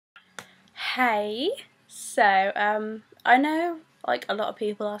Hey, I know like a lot of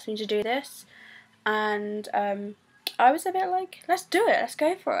people asked me to do this, and I was a bit like, let's do it, let's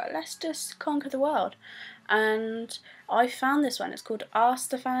go for it, let's just conquer the world. And I found this one, it's called Ask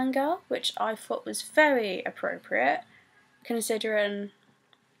the Fangirl, which I thought was very appropriate considering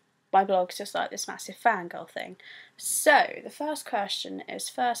my blog's just like this massive fangirl thing. So, the first question is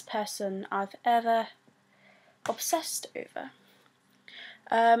first person I've ever obsessed over.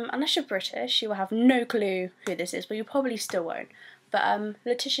 Unless you're British, you will have no clue who this is, but you probably still won't. But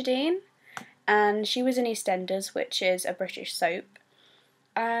Letitia Dean, and she was in EastEnders, which is a British soap,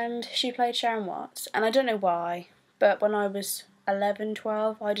 and she played Sharon Watts, and I don't know why, but when I was 11,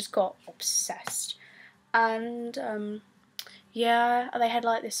 12, I just got obsessed. And yeah, they had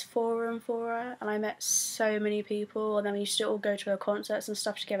like this forum for her, and I met so many people, and then we used to all go to her concerts and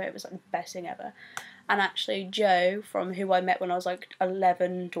stuff together. It was like the best thing ever. And actually Joe, from who I met when I was like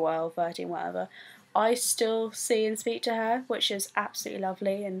 11, 12, 13, whatever, I still see and speak to her, which is absolutely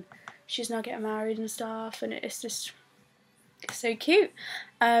lovely, and she's now getting married and stuff, and it's just, it's so cute.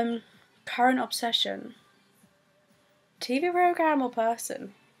 Current obsession. TV program or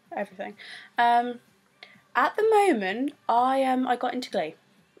person? Everything. At the moment, I got into Glee.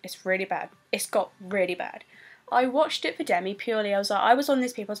 It's really bad. It's got really bad. I watched it for Demi purely. I was on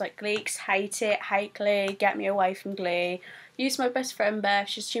these people. I was like, Gleeks, hate it, hate Glee, get me away from Glee. Used my best friend Beth.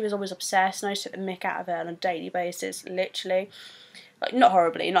 She was always obsessed, and I used to took the mick out of her on a daily basis, literally. Like, not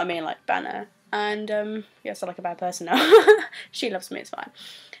horribly, you know what I mean, like banner. And yeah, I sound like a bad person now. She loves me, it's fine.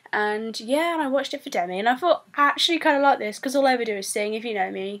 And yeah, and I watched it for Demi, and I thought, I actually kind of like this, because all I ever do is sing. If you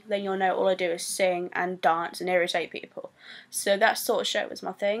know me, then you'll know all I do is sing and dance and irritate people. So that sort of show was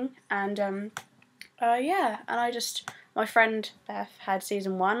my thing, and yeah, and my friend Beth had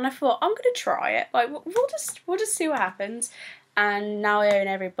season 1, and I thought, I'm gonna try it. Like, we'll just see what happens. And now I own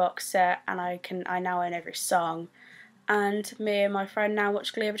every box set, and I now own every song. And me and my friend now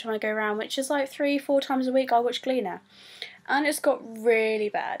watch Glee every time I go around, which is like 3-4 times a week I watch Glee now. And it's got really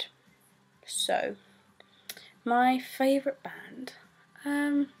bad. So, my favourite band.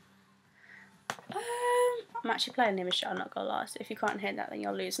 I'm actually playing the Michelle, I'm not gonna lie. So if you can't hear that, then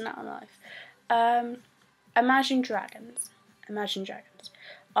you're losing out on life. Imagine Dragons. Imagine Dragons.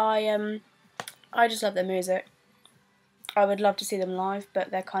 I just love their music. I would love to see them live,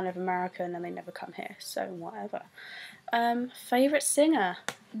 but they're kind of American and they never come here, so whatever. Favourite singer?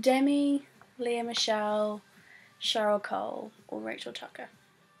 Demi, Lea Michele, Cheryl Cole, or Rachel Tucker.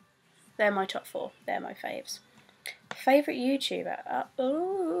 They're my top 4. They're my faves. Favourite YouTuber? I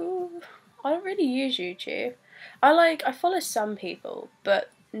don't really use YouTube. I follow some people,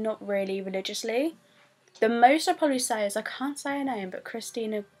 but not really religiously. The most I'd probably say is, I can't say her name, but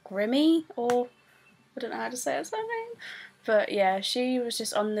Christina Grimmie, or I don't know how to say her name. But yeah, she was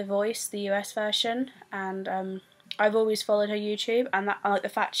just on The Voice, the US version, and I've always followed her YouTube, and I like the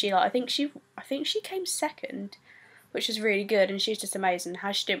fact I think she came second, which is really good, and she's just amazing.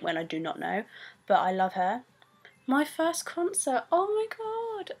 How she didn't win, I do not know, but I love her. My first concert, oh my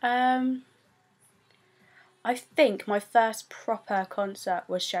god. I think my first proper concert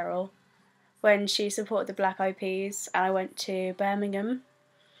was Cheryl, when she supported the Black Eyed Peas, and I went to Birmingham.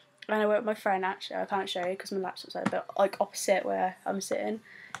 And I went with my friend, actually. I can't show you because my laptop's there, but like opposite where I'm sitting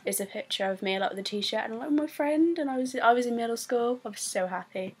is a picture of me like with a t-shirt, and I'm like, my friend, and I was in middle school. I was so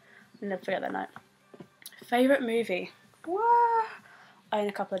happy. I'll never forget that night. Favourite movie? Wow. I own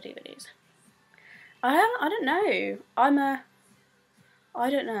a couple of DVDs. I don't know. I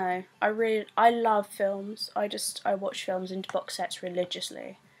don't know. I love films. I watch films into box sets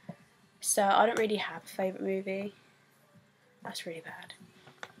religiously. So I don't really have a favourite movie. That's really bad.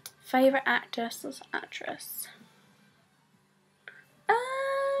 Favourite actress or actress?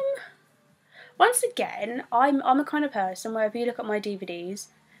 Once again, I'm a kind of person where if you look at my DVDs,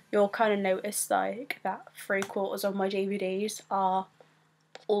 you'll kind of notice like that 3/4 of my DVDs are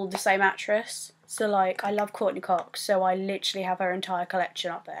all the same actress. So like, I love Courtney Cox, so I literally have her entire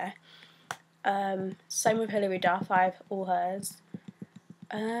collection up there. Same with Hilary Duff, I have all hers.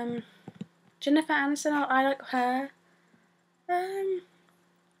 Jennifer Aniston, I like her.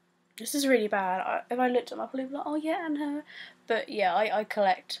 This is really bad. If I looked at them, I'd probably be like, oh yeah, and her. But yeah, I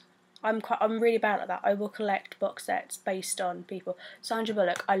collect. I'm really bad at that. I will collect box sets based on people. Sandra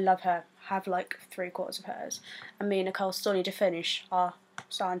Bullock, I love her. Have like 3/4 of hers. And me and Nicole still need to finish our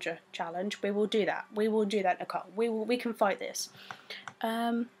Sandra challenge. We will do that. We will do that, Nicole. We can fight this.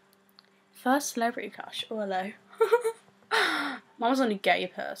 First celebrity crush. Oh hello. Mum's only gay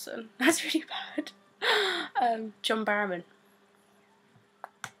person. That's really bad. John Barrowman.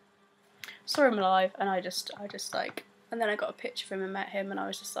 Saw him live, and I just like And then I got a picture of him and met him, and I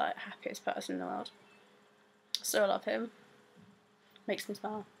was just like, happiest person in the world. Still love him. Makes me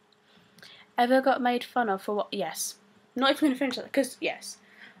smile. Ever got made fun of for what? Yes. Not even going to finish that, because yes.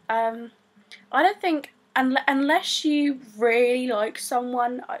 I don't think, unless you really like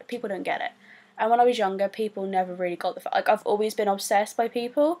someone, people don't get it. And when I was younger, people never really got the fact. Like, I've always been obsessed by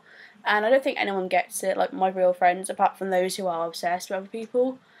people, and I don't think anyone gets it, like my real friends, apart from those who are obsessed with other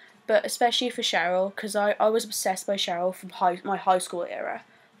people. But especially for Cheryl, because I was obsessed by Cheryl from my high school era.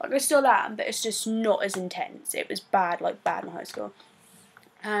 Like, I still am, but it's just not as intense. It was bad, like bad in high school.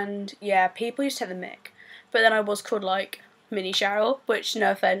 And yeah, people used to take the mick. But then I was called like Mini Cheryl, which,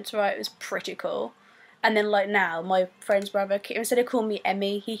 no offence, right, was pretty cool. And then like now, my friend's brother, instead of calling me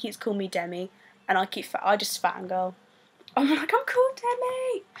Emmy, he keeps calling me Demi, and I just fangirl. I'm like, I'm called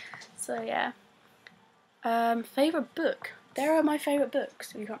Demi. So yeah. Favourite book. There are my favourite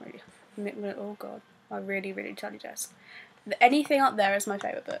books. You can't really. Oh god, my really tiny desk. Anything up there is my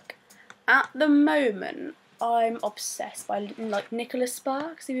favourite book. At the moment, I'm obsessed by like Nicholas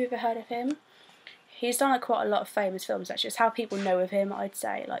Sparks. Have you ever heard of him? He's done like quite a lot of famous films. Actually, it's how people know of him. I'd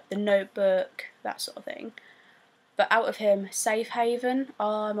say like The Notebook, that sort of thing. But out of him, Safe Haven,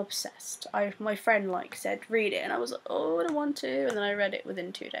 I'm obsessed. My friend like said read it, and I was like, oh, I don't want to, and then I read it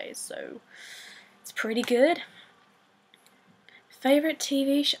within 2 days. So it's pretty good. Favourite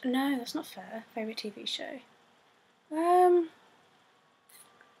TV show? No, that's not fair. Favourite TV show?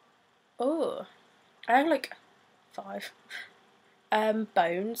 Oh, I have like 5.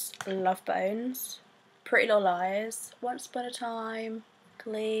 Bones. Love Bones. Pretty Little Liars. Once Upon a Time.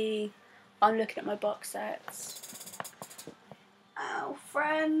 Glee. I'm looking at my box sets. Oh,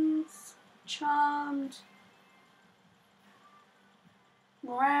 Friends. Charmed.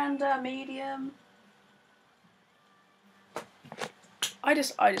 Miranda. Medium. I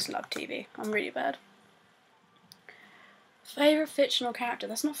just love TV. I'm really bad. Favourite fictional character?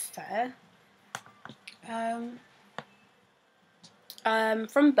 That's not fair.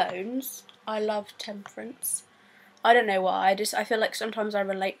 From Bones, I love Temperance. I don't know why. I feel like sometimes I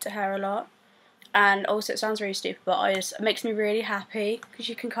relate to her a lot. And also, it sounds really stupid, but it makes me really happy because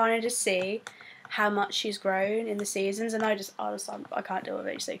you can kind of just see how much she's grown in the seasons, and I can't deal with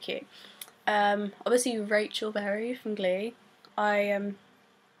it. She's so cute. Obviously Rachel Berry from Glee. I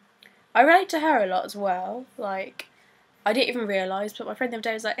relate to her a lot as well. Like, I didn't even realise, but my friend the other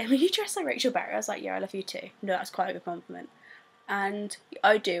day was like, Emma, you dress like Rachel Berry. I was like, yeah, I love you too. No, that's quite a good compliment. And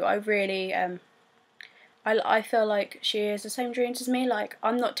I do. I really I feel like she has the same dreams as me. Like,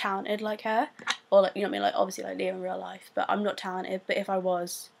 I'm not talented like her, or like, you know what I mean, like obviously like Leah in real life, but I'm not talented. But if I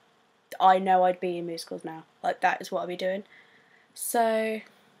was, I know I'd be in musicals now. Like, that is what I'd be doing. So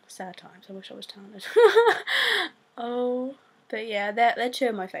sad times. I wish I was talented. Oh, but yeah, they're 2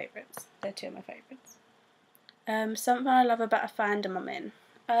 of my favourites. They're 2 of my favourites. Something I love about a fandom I'm in.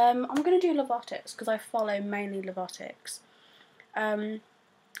 I'm gonna do Lovotics because I follow mainly Lovotics. I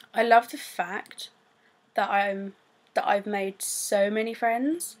love the fact that I've made so many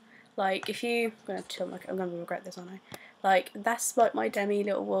friends. Like, I'm gonna regret this, aren't I? Like, that's like my Demi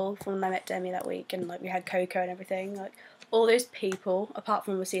little wolf when I met Demi that week, and like we had Coco and everything. Like, all those people, apart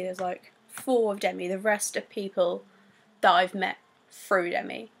from obviously there's like 4 of Demi, the rest are people that I've met through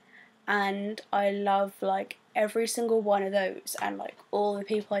Demi. And I love like every single one of those, and like all the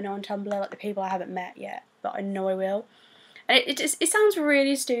people I know on Tumblr, like the people I haven't met yet, but I know I will. And it sounds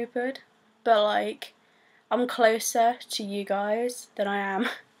really stupid, but like, I'm closer to you guys than I am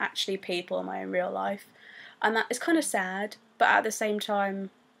actually people in my own real life. And that is kind of sad, but at the same time,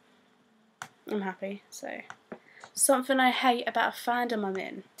 I'm happy. So, something I hate about a fandom I'm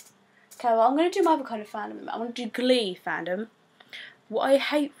in. Okay, well, I'm going to do my other kind of fandom. I'm going to do Glee fandom. What I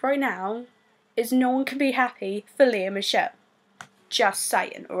hate right now is no one can be happy for Leah and Michelle. Just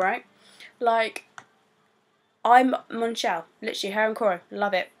saying, alright? Like, I'm Michelle. Literally, her and Cora.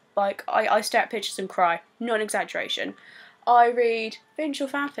 Love it. Like, I stare at pictures and cry. Not an exaggeration. I read Finchel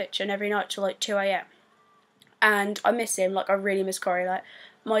fanfiction every night till like 2 AM. And I miss him. Like, I really miss Corey. Like,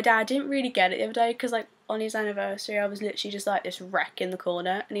 my dad didn't really get it the other day because, like, on his anniversary, I was literally just like this wreck in the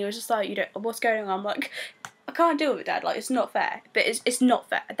corner. And he was just like, what's going on? I'm like, I can't deal with it, Dad. Like, it's not fair. But it's not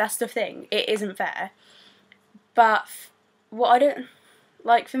fair. That's the thing. It isn't fair. But what I don't...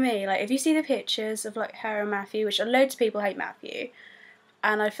 Like, for me, like, if you see the pictures of, like, her and Matthew, which loads of people hate Matthew,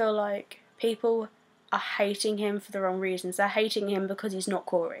 and I feel like people are hating him for the wrong reasons. They're hating him because he's not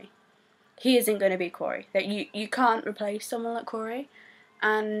Corey. He isn't going to be Corey. That you can't replace someone like Corey.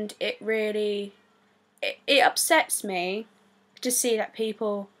 And it really... It upsets me to see that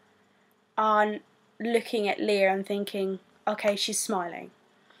people aren't looking at Leah and thinking, okay, she's smiling.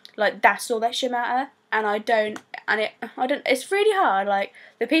 Like, that's all that should matter. And I don't... and it's really hard. Like,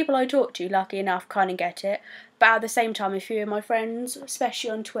 the people I talk to, lucky enough, kind of get it, but at the same time, a few of my friends, especially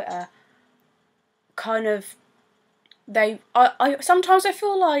on Twitter, kind of, I sometimes I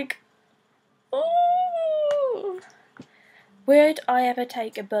feel like, ooh, would I ever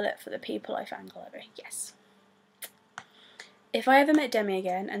take a bullet for the people I fangirl over? Yes. If I ever met Demi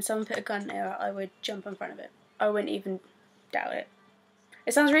again and someone put a gun near her, I would jump in front of it. I wouldn't even doubt it.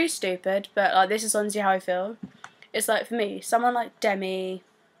 It sounds really stupid, but like, this is honestly how I feel. It's like, for me, someone like Demi,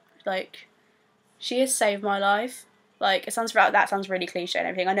 like, she has saved my life. Like, that sounds really cliche and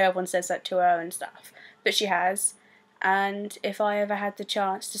everything. I know everyone says that to her and stuff, but she has. And if I ever had the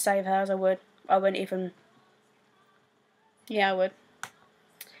chance to save hers, I would. I wouldn't even. Yeah, I would.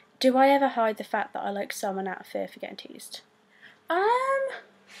 Do I ever hide the fact that I like someone out of fear for getting teased?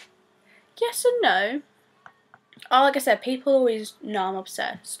 Yes and no. Like I said, people always know I'm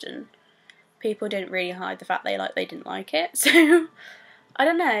obsessed, and people didn't really hide the fact they didn't like it. So I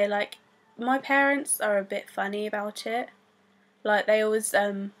don't know. Like, my parents are a bit funny about it. Like, they always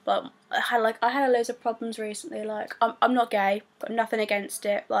but I had loads of problems recently. Like, I'm not gay, got nothing against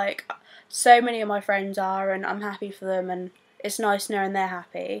it. Like, so many of my friends are, and I'm happy for them, and it's nice knowing they're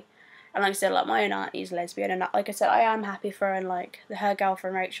happy. And like I said, like, my own auntie's lesbian, and like I said, I am happy for her, and like, her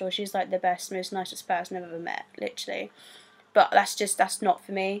girlfriend Rachel, she's like the best, most nicest person I've ever met, literally. But that's not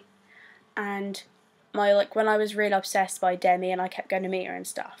for me. And when I was really obsessed by Demi and I kept going to meet her and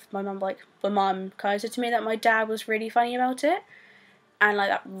stuff, my mum kind of said to me that my dad was really funny about it. And like,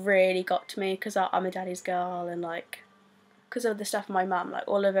 that really got to me, because I'm a daddy's girl, and like, because of the stuff my mum, like,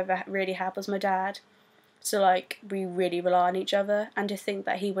 all I've ever really had was my dad. So, like, we really rely on each other, and to think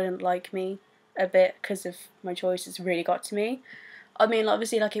that he wouldn't like me a bit because of my choices really got to me. I mean,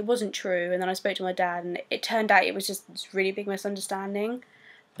 obviously, like, it wasn't true, and then I spoke to my dad, and it turned out it was just this really big misunderstanding.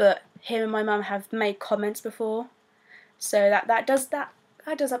 But him and my mum have made comments before, so that does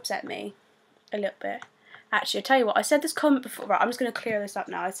upset me a little bit. Actually, I'll tell you what, I said this comment before. Right, I'm just going to clear this up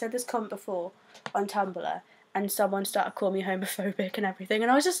now. I said this comment before on Tumblr, and someone started calling me homophobic and everything,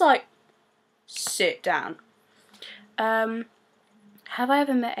 and I was just like, sit down. Have I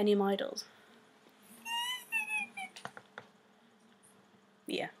ever met any of my idols?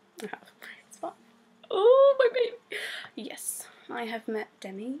 Yeah, I have. It's fun. Oh, my baby. Yes, I have met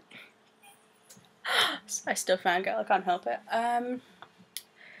Demi. I still fangirl, I can't help it.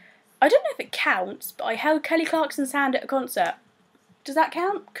 I don't know if it counts, but I held Kelly Clarkson's hand at a concert. Does that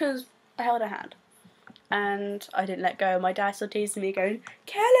count? Because I held her hand. And I didn't let go. My dad still teasing me, going,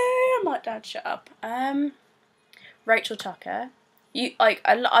 Kelly! I'm like, Dad, shut up. Rachel Tucker.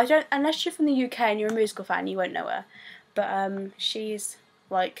 I don't, unless you're from the UK and you're a musical fan, you won't know her. But she's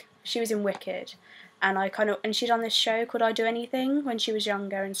like, she was in Wicked, and she'd on this show called I Do Anything when she was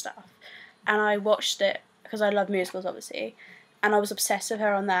younger and stuff. And I watched it because I love musicals, obviously, and I was obsessed with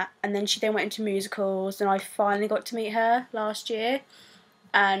her on that. And then she went into musicals, and I finally got to meet her last year,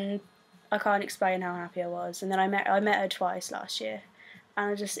 and I can't explain how happy I was. And then I met her twice last year,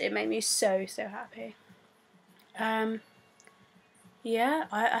 and it made me so happy. Yeah,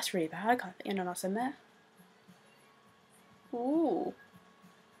 that's really bad. I can't think of anyone else I met. Ooh.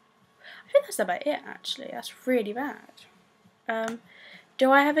 I think that's about it, actually. That's really bad.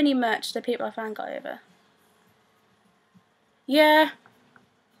 Do I have any merch that people I fangirl over? Yeah,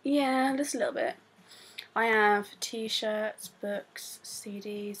 just a little bit. I have t-shirts, books,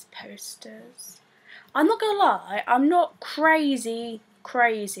 CDs, posters. I'm not gonna lie, I'm not crazy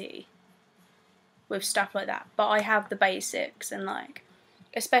with stuff like that, but I have the basics, and like,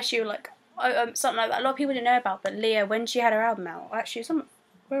 especially like something like that a lot of people didn't know about, but Leah, when she had her album out, actually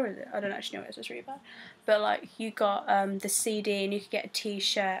where is it? I don't actually know, it's just really bad. But like, you got the CD, and you could get a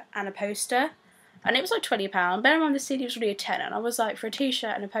t-shirt and a poster, and it was like £20. Bear in mind the CD was really a tenner, and I was like, for a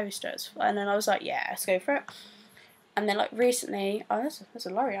t-shirt and a poster, and then I was like, yeah, let's go for it. And then like recently, oh, there's a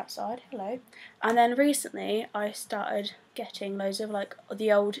lorry outside, hello. And then recently I started getting loads of like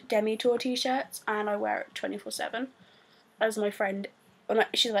the old Demi Tour t-shirts, and I wear it 24/7. As my friend,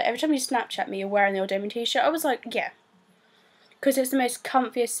 she's like, every time you Snapchat me, you're wearing the old Demi t-shirt. I was like, yeah. Because it's the most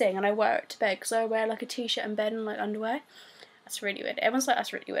comfiest thing, and I wear it to bed, because I wear like a t-shirt in bed and like underwear. That's really weird. Everyone's like,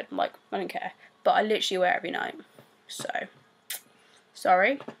 that's really weird. I'm like, I don't care. But I literally wear it every night. So,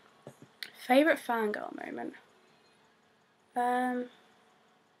 sorry. Favourite fangirl moment?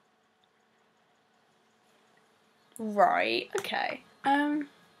 Right, okay.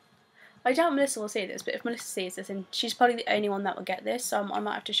 I doubt Melissa will see this, but if Melissa sees this, and she's probably the only one that will get this, so I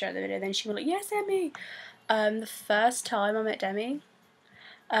might have to share the video, then she'll be like, yes, Demi! The first time I met Demi,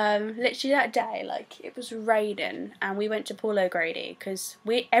 literally that day, like, it was raining, and we went to Paul O'Grady, because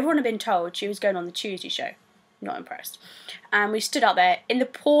everyone had been told she was going on the Tuesday show. not impressed. And we stood out there in the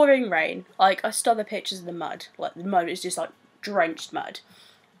pouring rain. Like, I saw the pictures of the mud. Like, the mud is just, like, drenched mud.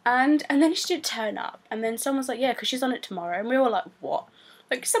 And then she didn't turn up. And then someone's like, yeah, because she's on it tomorrow. And we were like, what?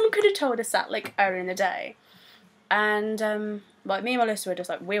 Like, someone could have told us that, like, earlier in the day. And, like, me and Melissa were just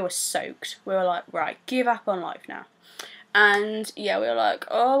like, we were soaked. We were like, right, give up on life now. And, yeah, we were like,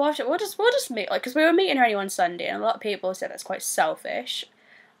 oh, we'll just meet. Like, because we were meeting her anyway on Sunday. And a lot of people said that's quite selfish.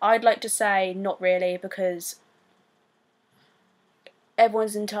 I'd like to say not really, because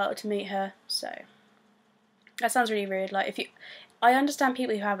everyone's entitled to meet her. So, that sounds really rude. Like, I understand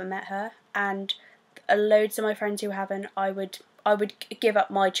people who haven't met her, and loads of my friends who haven't, I would give up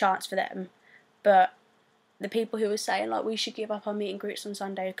my chance for them. But the people who were saying, like, we should give up our meet and greets on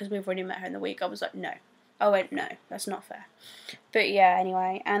Sunday because we've already met her in the week, I was like, no. I went, no, that's not fair. But yeah,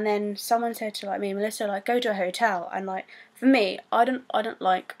 anyway, and then someone said to, like, me and Melissa, like, go to a hotel. And, like, for me, I don't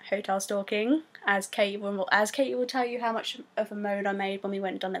like hotel stalking, as Katie will tell you how much of a moan I made when we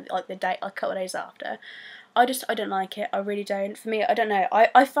went and done it, like, the day, like, a couple of days after. I don't like it. I really don't. For me, I don't know.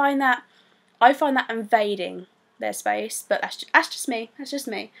 I find that invading their space, but that's just me. That's just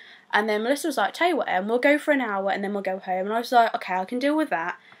me. And then Melissa was like, tell you what, Em, we'll go for an hour and then we'll go home. And I was like, okay, I can deal with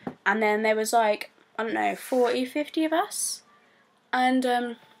that. And then there was like, I don't know, 40, 50 of us.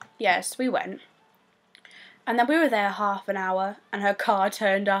 And yes, we went. And then we were there half an hour and her car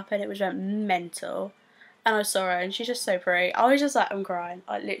turned up and it was mental. And I saw her and she's just so pretty. I was just like, I'm crying.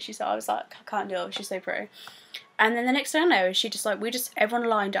 I was like, I can't do it. She's so pretty. And then the next thing I know, she just like, everyone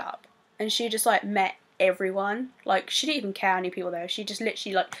lined up. And she just like met everyone. Like, she didn't even care how many people there. She just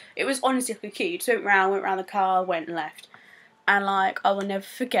literally like, it was honestly like a queue. Just went round the car, went and left. And like, I will never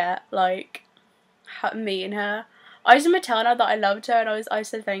forget like meeting her. I was in my telling her that I loved her and I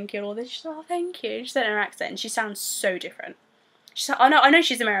said thank you and all this. She said, oh, thank you. She said in her accent and she sounds so different. I know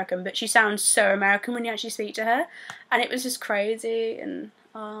she's American, but she sounds so American when you actually speak to her, and it was just crazy. And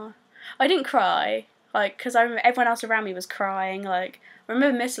I didn't cry, like, because I remember everyone else around me was crying. Like, I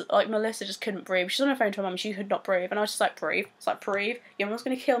remember Melissa just couldn't breathe. She's on her phone to her mum, she could not breathe, and I was just like, breathe. It's like, breathe. Your mum's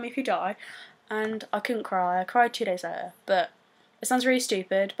gonna kill me if you die. And I couldn't cry. I cried 2 days later. But it sounds really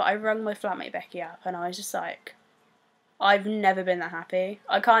stupid, but I rung my flatmate Becky up, and I was just like, I've never been that happy.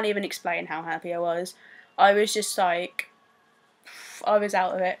 I can't even explain how happy I was. I was just like, I was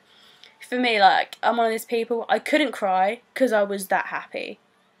out of it. For me, like, I'm one of those people, I couldn't cry because I was that happy.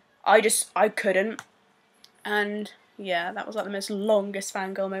 I couldn't. And yeah, that was like the most longest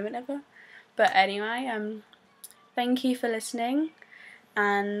fangirl moment ever. But anyway, thank you for listening,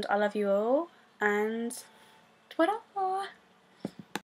 and I love you all, and ta-da!